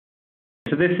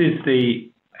So this is the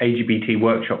AGBT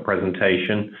workshop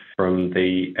presentation from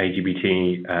the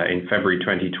AGBT in February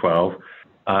 2012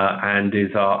 and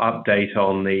is our update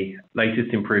on the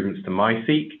latest improvements to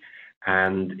MiSeq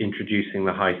and introducing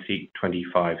the HiSeq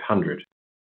 2500.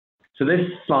 So this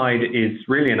slide is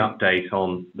really an update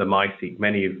on the MiSeq.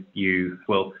 Many of you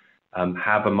will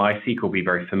have a MiSeq or be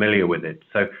very familiar with it.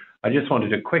 So I just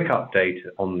wanted a quick update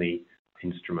on the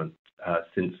instrument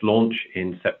since launch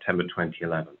in September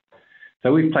 2011.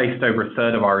 So we've placed over a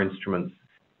third of our instruments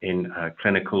in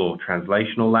clinical or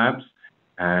translational labs,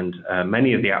 and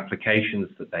many of the applications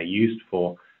that they're used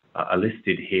for are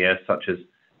listed here, such as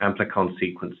amplicon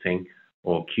sequencing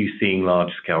or QCing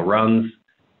large-scale runs,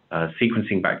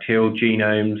 sequencing bacterial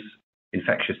genomes,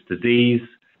 infectious disease,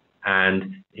 and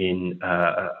in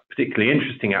a particularly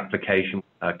interesting application,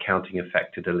 counting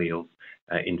affected alleles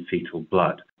in fetal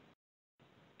blood.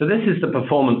 So this is the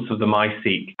performance of the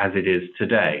MiSeq as it is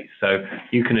today. So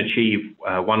you can achieve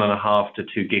 1.5 to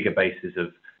 2 gigabases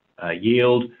of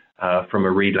yield from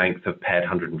a read length of paired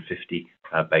 150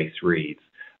 base reads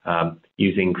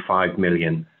using 5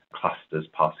 million clusters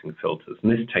passing filters.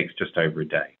 And this takes just over a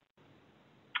day.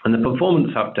 And the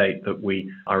performance update that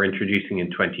we are introducing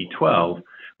in 2012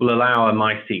 will allow a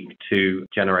MiSeq to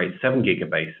generate 7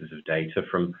 gigabases of data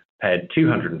from paired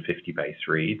 250 base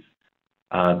reads.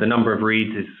 The number of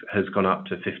reads has gone up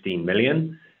to 15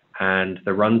 million, and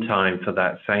the runtime for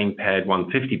that same paired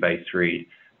 150 base read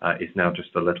is now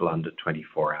just a little under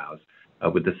 24 hours,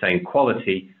 with the same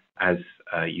quality as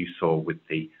you saw with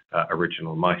the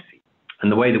original MiSeq. And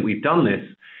the way that we've done this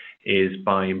is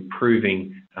by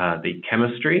improving the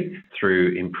chemistry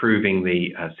through improving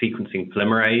the sequencing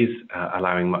polymerase,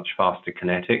 allowing much faster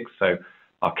kinetics. So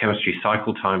our chemistry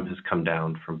cycle time has come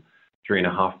down from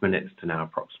 3.5 minutes to now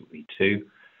approximately 2.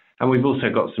 And we've also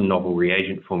got some novel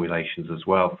reagent formulations as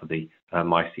well for the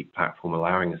MiSeq platform,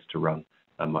 allowing us to run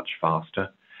much faster,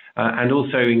 and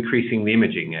also increasing the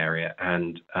imaging area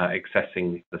and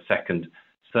accessing the second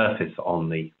surface on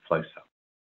the flow cell.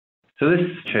 So this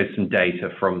shows some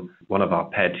data from one of our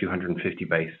paired 250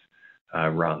 base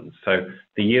runs. So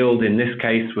the yield in this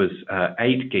case was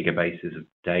 8 gigabases of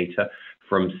data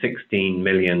from 16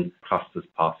 million clusters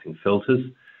passing filters.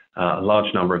 A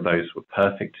large number of those were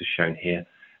perfect, as shown here,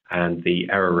 and the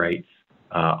error rates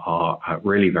are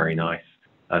really very nice,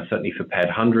 certainly for paired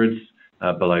hundreds,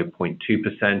 below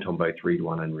 0.2% on both read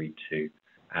 1 and read 2,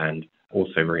 and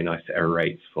also very nice error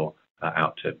rates for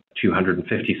out to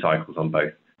 250 cycles on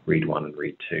both read 1 and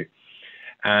read 2.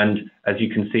 And as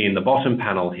you can see in the bottom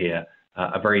panel here,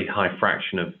 a very high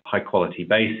fraction of high-quality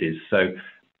bases. So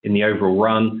in the overall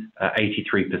run,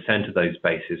 83% of those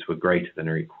bases were greater than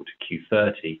or equal to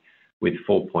Q30, with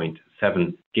 4.7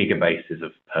 gigabases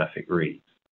of perfect reads.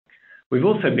 We've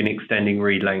also been extending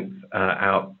read length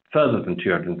out further than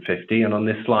 250, and on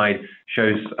this slide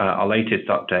shows our latest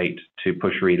update to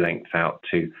push read length out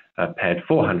to paired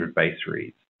 400 base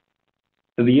reads.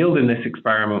 So the yield in this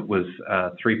experiment was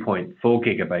 3.4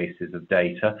 gigabases of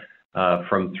data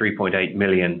from 3.8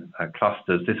 million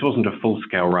clusters. This wasn't a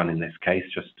full-scale run in this case,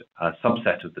 just a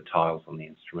subset of the tiles on the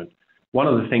instrument. One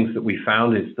of the things that we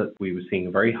found is that we were seeing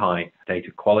a very high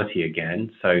data quality again.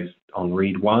 So on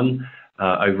read 1,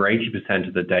 over 80%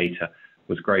 of the data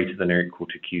was greater than or equal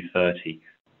to Q30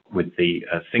 with the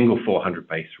single 400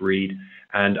 base read,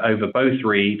 and over both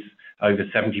reads, over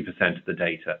 70% of the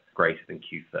data greater than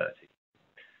Q30.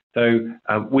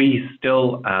 So we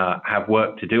still have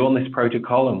work to do on this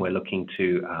protocol, and we're looking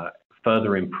to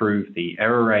further improve the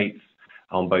error rates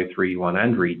on both read 1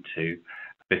 and read 2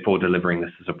 before delivering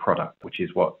this as a product, which is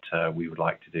what we would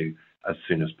like to do as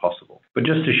soon as possible. But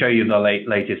just to show you the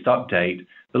latest update,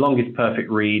 the longest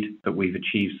perfect read that we've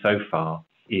achieved so far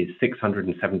is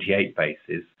 678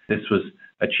 bases. This was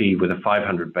achieved with a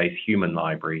 500 base human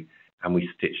library, and we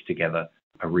stitched together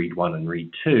a read 1 and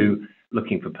read 2,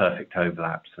 looking for perfect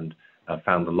overlaps, and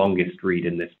found the longest read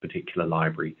in this particular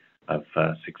library of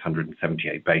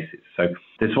 678 bases. So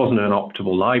this wasn't an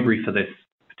optimal library for this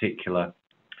particular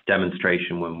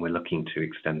demonstration when we're looking to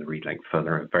extend the read length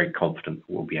further. I'm very confident that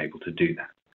we'll be able to do that.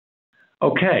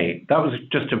 Okay, that was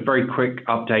just a very quick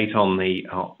update on the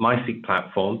MiSeq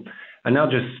platform. And now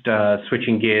just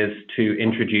switching gears to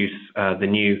introduce the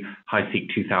new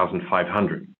HiSeq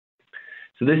 2500.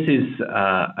 So this is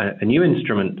a new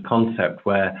instrument concept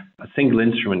where a single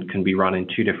instrument can be run in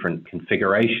 2 different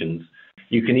configurations.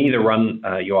 You can either run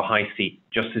your HiSeq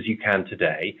just as you can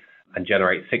today and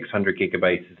generate 600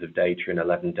 gigabases of data in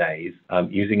 11 days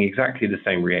using exactly the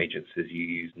same reagents as you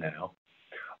use now,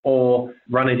 or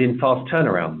run it in fast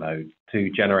turnaround mode to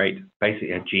generate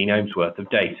basically a genome's worth of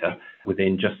data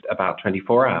within just about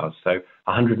 24 hours. So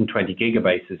 120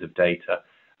 gigabases of data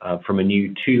from a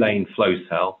new 2-lane flow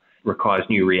cell, requires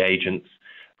new reagents.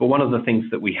 But one of the things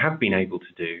that we have been able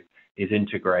to do is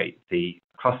integrate the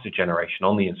cluster generation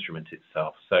on the instrument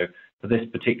itself. So for this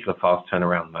particular fast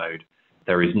turnaround mode,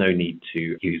 there is no need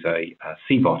to use a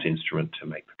CBOT instrument to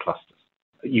make the clusters.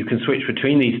 You can switch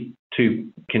between these two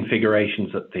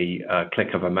configurations at the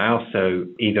click of a mouse, so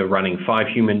either running 5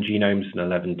 human genomes in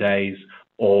 11 days,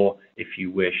 or if you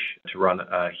wish to run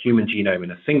a human genome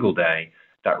in a single day,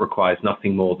 that requires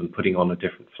nothing more than putting on a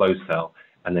different flow cell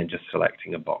and then just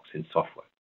selecting a box in software.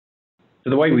 So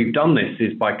the way we've done this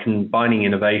is by combining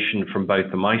innovation from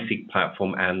both the MiSeq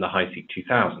platform and the HiSeq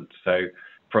 2000. So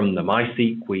from the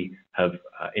MiSeq, we have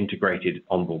integrated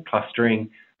onboard clustering,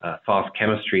 fast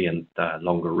chemistry, and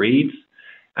longer reads.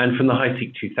 And from the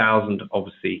HiSeq 2000,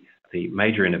 obviously, the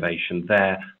major innovation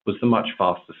there was the much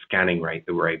faster scanning rate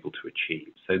that we're able to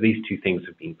achieve. So these two things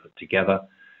have been put together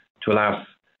to allow us,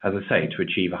 as I say, to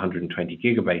achieve 120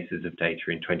 gigabases of data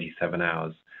in 27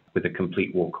 hours with a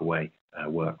complete walk-away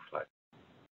workflow.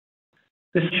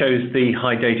 This shows the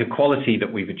high data quality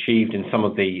that we've achieved in some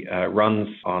of the runs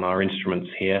on our instruments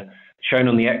here. Shown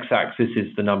on the x-axis is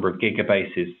the number of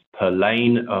gigabases per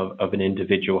lane of an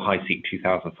individual HiSeq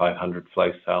 2500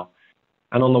 flow cell.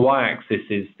 And on the y-axis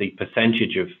is the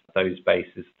percentage of those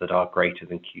bases that are greater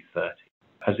than Q30.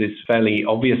 As is fairly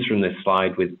obvious from this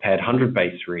slide, with paired 100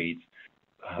 base reads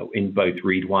in both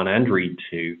read 1 and read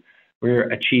 2, we're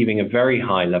achieving a very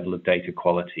high level of data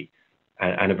quality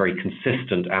and a very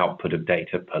consistent output of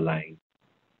data per lane.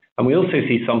 And we also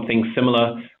see something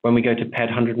similar when we go to paired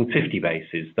 150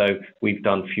 bases, though we've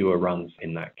done fewer runs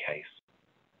in that case.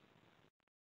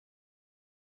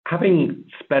 Having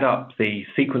sped up the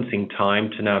sequencing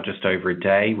time to now just over a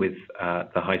day with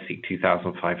the HiSeq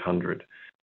 2500,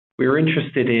 we were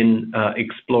interested in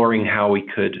exploring how we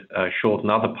could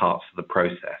shorten other parts of the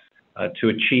process to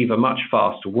achieve a much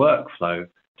faster workflow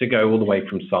to go all the way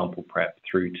from sample prep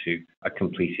through to a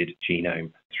completed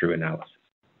genome through analysis.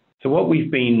 So what we've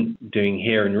been doing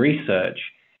here in research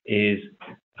is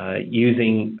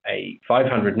using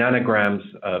 500 nanograms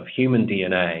of human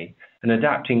DNA and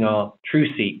adapting our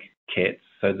TrueSeq kits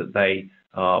so that they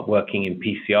are working in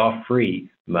PCR-free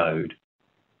mode.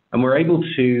 And we're able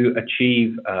to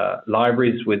achieve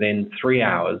libraries within 3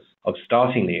 hours of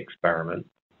starting the experiment.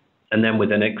 And then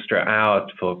with an extra hour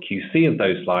for QC of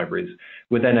those libraries,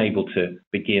 we're then able to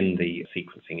begin the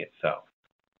sequencing itself.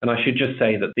 And I should just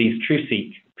say that these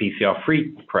TrueSeq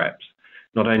PCR-free preps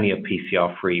not only are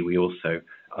PCR-free, we also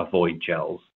avoid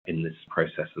gels in this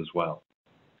process as well.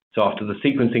 So after the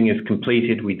sequencing is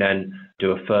completed, we then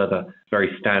do a further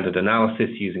very standard analysis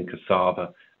using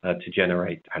Cassava to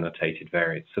generate annotated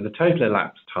variants. So the total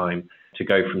elapsed time to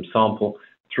go from sample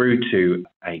through to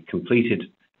a completed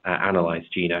analyzed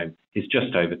genome is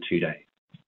just over 2 days.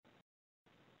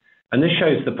 And this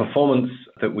shows the performance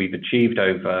that we've achieved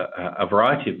over a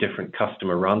variety of different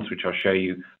customer runs, which I'll show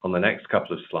you on the next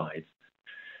couple of slides.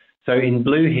 So in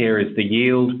blue here is the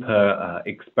yield per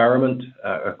experiment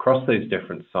across those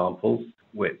different samples.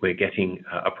 We're getting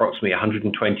approximately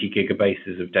 120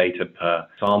 gigabases of data per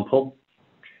sample.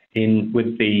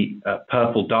 With the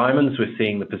purple diamonds, we're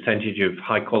seeing the percentage of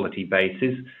high quality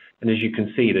bases. And as you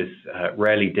can see, this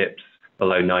rarely dips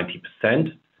below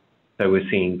 90%. So we're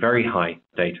seeing very high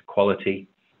data quality.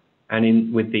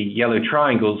 And with the yellow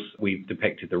triangles, we've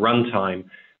depicted the runtime,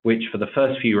 which for the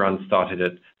first few runs started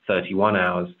at 31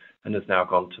 hours and has now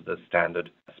gone to the standard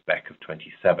spec of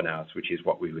 27 hours, which is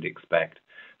what we would expect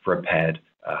for a paired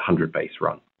 100 base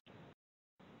run.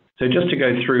 So just to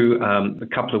go through a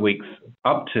couple of weeks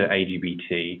up to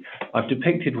AGBT, I've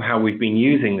depicted how we've been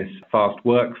using this fast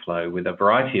workflow with a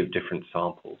variety of different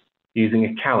samples using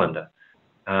a calendar.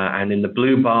 And in the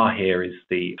blue bar here is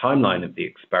the timeline of the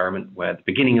experiment, where the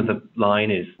beginning of the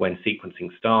line is when sequencing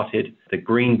started. The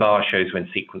green bar shows when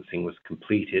sequencing was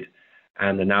completed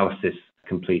and analysis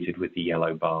completed with the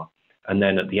yellow bar. And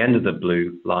then at the end of the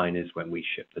blue line is when we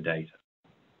ship the data.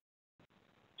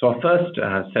 So our first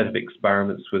set of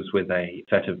experiments was with a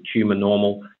set of tumor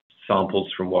normal samples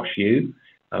from WashU.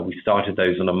 We started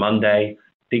those on a Monday.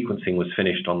 Sequencing was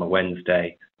finished on the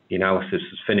Wednesday. The analysis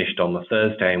was finished on the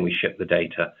Thursday, and we shipped the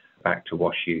data back to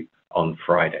WashU on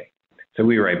Friday. So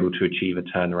we were able to achieve a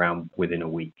turnaround within a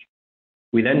week.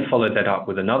 We then followed that up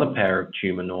with another pair of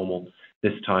tumor normal,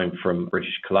 this time from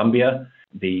British Columbia,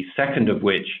 the second of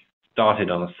which started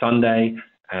on a Sunday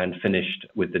and finished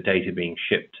with the data being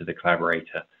shipped to the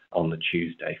collaborator on the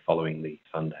Tuesday following the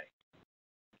Sunday.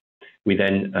 We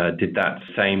then did that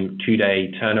same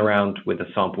 2-day turnaround with a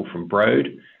sample from Broad,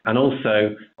 and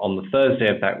also on the Thursday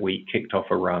of that week kicked off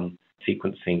a run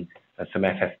sequencing some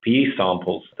FFPE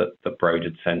samples that Broad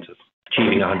had sent us,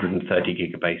 achieving 130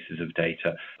 gigabases of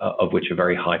data, of which a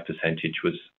very high percentage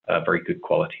was very good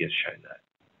quality, as shown there.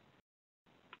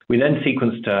 We then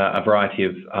sequenced a variety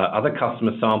of other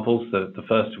customer samples, the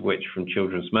first of which from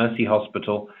Children's Mercy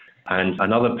Hospital, and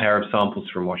another pair of samples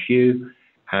from WashU,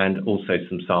 and also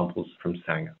some samples from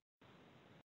Sanger.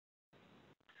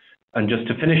 And just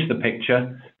to finish the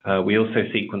picture, we also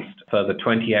sequenced further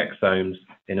 20 exomes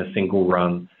in a single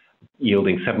run,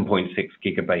 yielding 7.6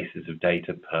 gigabases of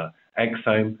data per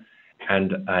exome,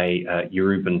 and a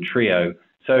Uruban trio.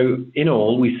 So in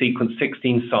all, we sequenced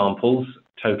 16 samples,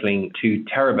 totaling 2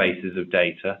 terabases of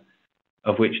data,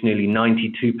 of which nearly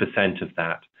 92% of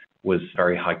that was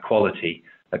very high quality,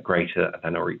 at greater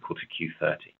than or equal to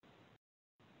Q30.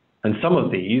 And some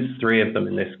of these, 3 of them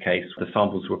in this case, the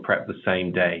samples were prepped the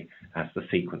same day as the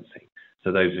sequencing.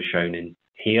 So those are shown in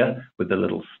here with the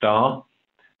little star,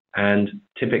 and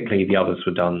typically the others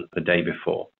were done the day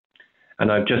before.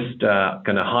 And I'm just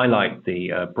going to highlight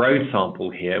the Broad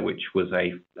sample here, which was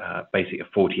basically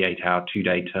a 48-hour,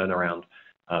 2-day turnaround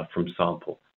from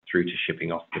sample through to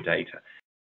shipping off the data.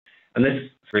 And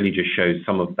this really just shows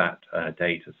some of that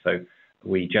data. So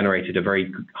we generated a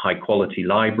very high quality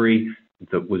library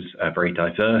that was very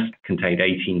diverse, contained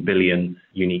 18 billion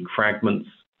unique fragments.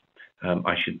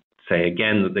 I should say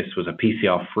again that this was a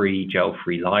PCR-free,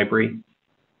 gel-free library.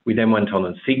 We then went on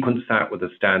and sequenced that with a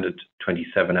standard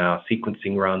 27-hour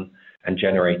sequencing run and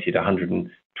generated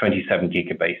 127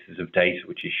 gigabases of data,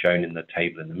 which is shown in the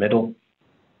table in the middle.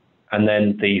 And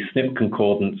then the SNP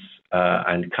concordance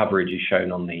and coverage is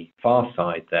shown on the far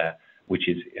side there, which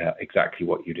is exactly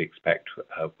what you'd expect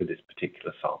with this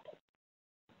particular sample.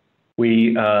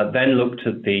 We then looked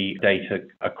at the data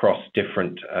across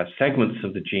different segments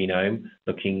of the genome,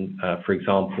 looking, for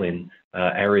example, in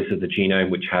areas of the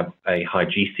genome which have a high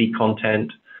GC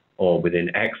content or within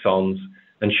exons.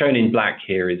 And shown in black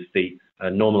here is the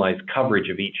normalized coverage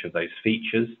of each of those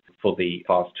features for the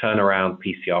fast turnaround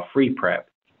PCR-free prep.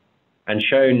 And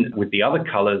shown with the other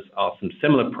colors are some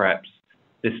similar preps.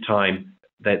 This time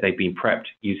they've been prepped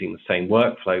using the same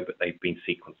workflow, but they've been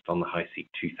sequenced on the HiSeq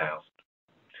 2000.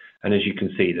 And as you can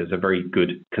see, there's a very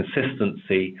good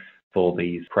consistency for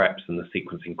these preps and the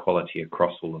sequencing quality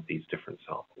across all of these different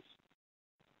samples.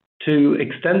 To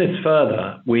extend this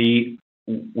further, we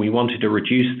wanted to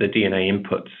reduce the DNA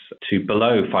inputs to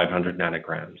below 500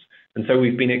 nanograms. And so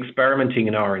we've been experimenting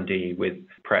in R&D with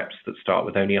preps that start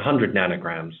with only 100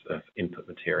 nanograms of input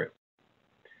material.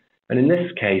 And in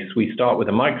this case, we start with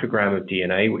a microgram of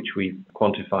DNA, which we've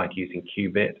quantified using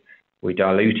qubit. We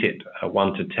dilute it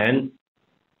 1 to 10.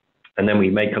 And then we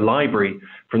make a library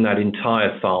from that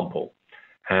entire sample.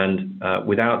 And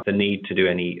without the need to do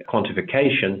any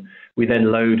quantification, we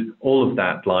then load all of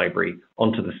that library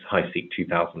onto the HiSeq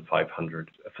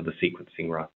 2500 for the sequencing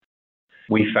run.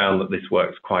 We found that this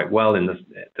works quite well in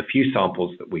the few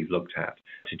samples that we've looked at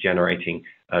to generating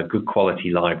good quality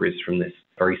libraries from this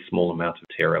very small amount of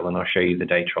material. And I'll show you the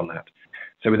data on that.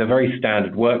 So with a very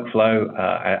standard workflow,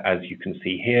 as you can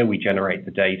see here, we generate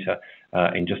the data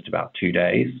in just about 2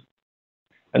 days.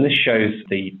 And this shows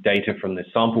the data from the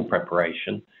sample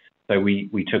preparation. So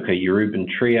we took a Uruban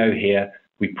trio here.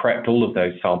 We prepped all of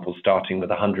those samples starting with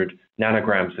 100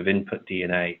 nanograms of input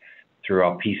DNA through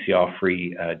our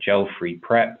PCR-free, gel-free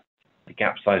prep. The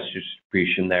gap size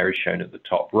distribution there is shown at the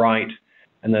top right,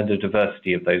 and then the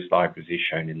diversity of those libraries is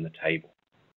shown in the table.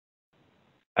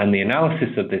 And the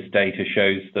analysis of this data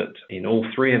shows that in all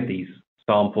 3 of these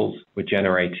samples, we're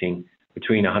generating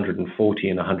between 140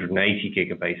 and 180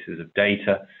 gigabases of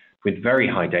data with very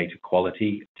high data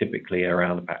quality, typically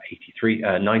around about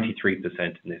 93%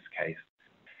 in this case.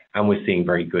 And we're seeing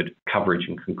very good coverage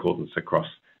and concordance across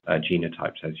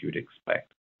genotypes, as you would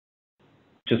expect.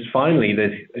 Just finally,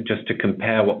 just to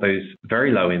compare what those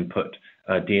very low input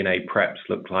DNA preps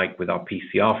look like with our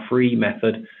PCR-free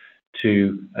method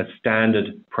to a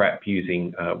standard prep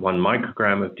using 1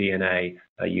 microgram of DNA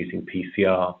using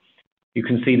PCR, you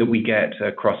can see that we get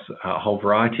across a whole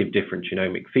variety of different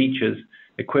genomic features,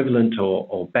 equivalent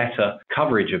or better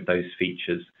coverage of those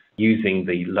features using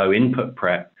the low input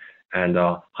prep and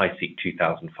our HiSeq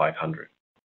 2500.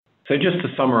 So just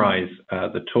to summarize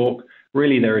the talk,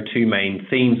 really there are 2 main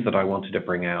themes that I wanted to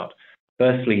bring out.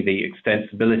 Firstly, the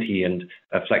extensibility and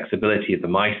flexibility of the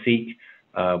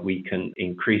MiSeq. We can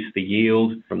increase the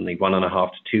yield from the 1.5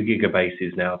 to 2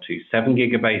 gigabases now to 7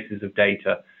 gigabases of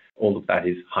data. All of that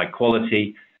is high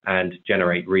quality and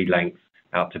generate read lengths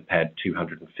out to paired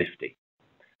 250.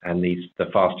 And the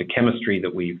faster chemistry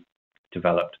that we've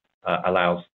developed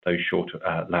allows shorter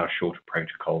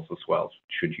protocols as well,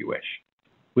 should you wish.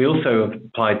 We also have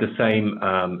applied the same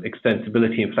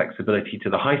extensibility and flexibility to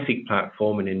the HiSeq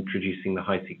platform in introducing the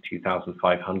HiSeq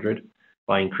 2500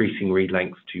 by increasing read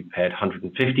lengths to paired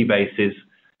 150 bases,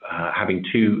 having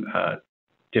two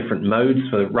different modes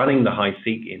for running the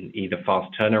HiSeq in either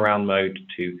fast turnaround mode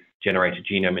to generate a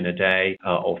genome in a day,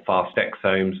 or fast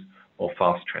exomes, or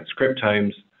fast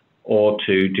transcriptomes, or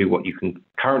to do what you can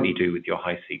currently do with your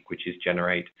HiSeq, which is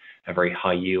generate a very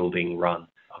high-yielding run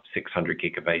of 600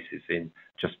 gigabases in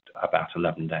just about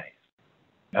 11 days.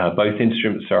 Both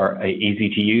instruments are easy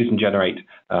to use and generate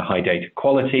high data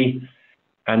quality.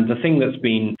 And the thing that's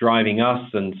been driving us,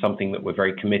 and something that we're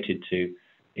very committed to,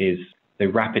 is the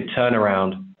rapid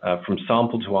turnaround from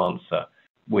sample to answer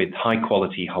with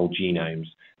high-quality whole genomes,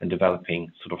 and developing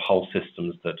sort of whole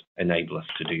systems that enable us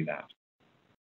to do that.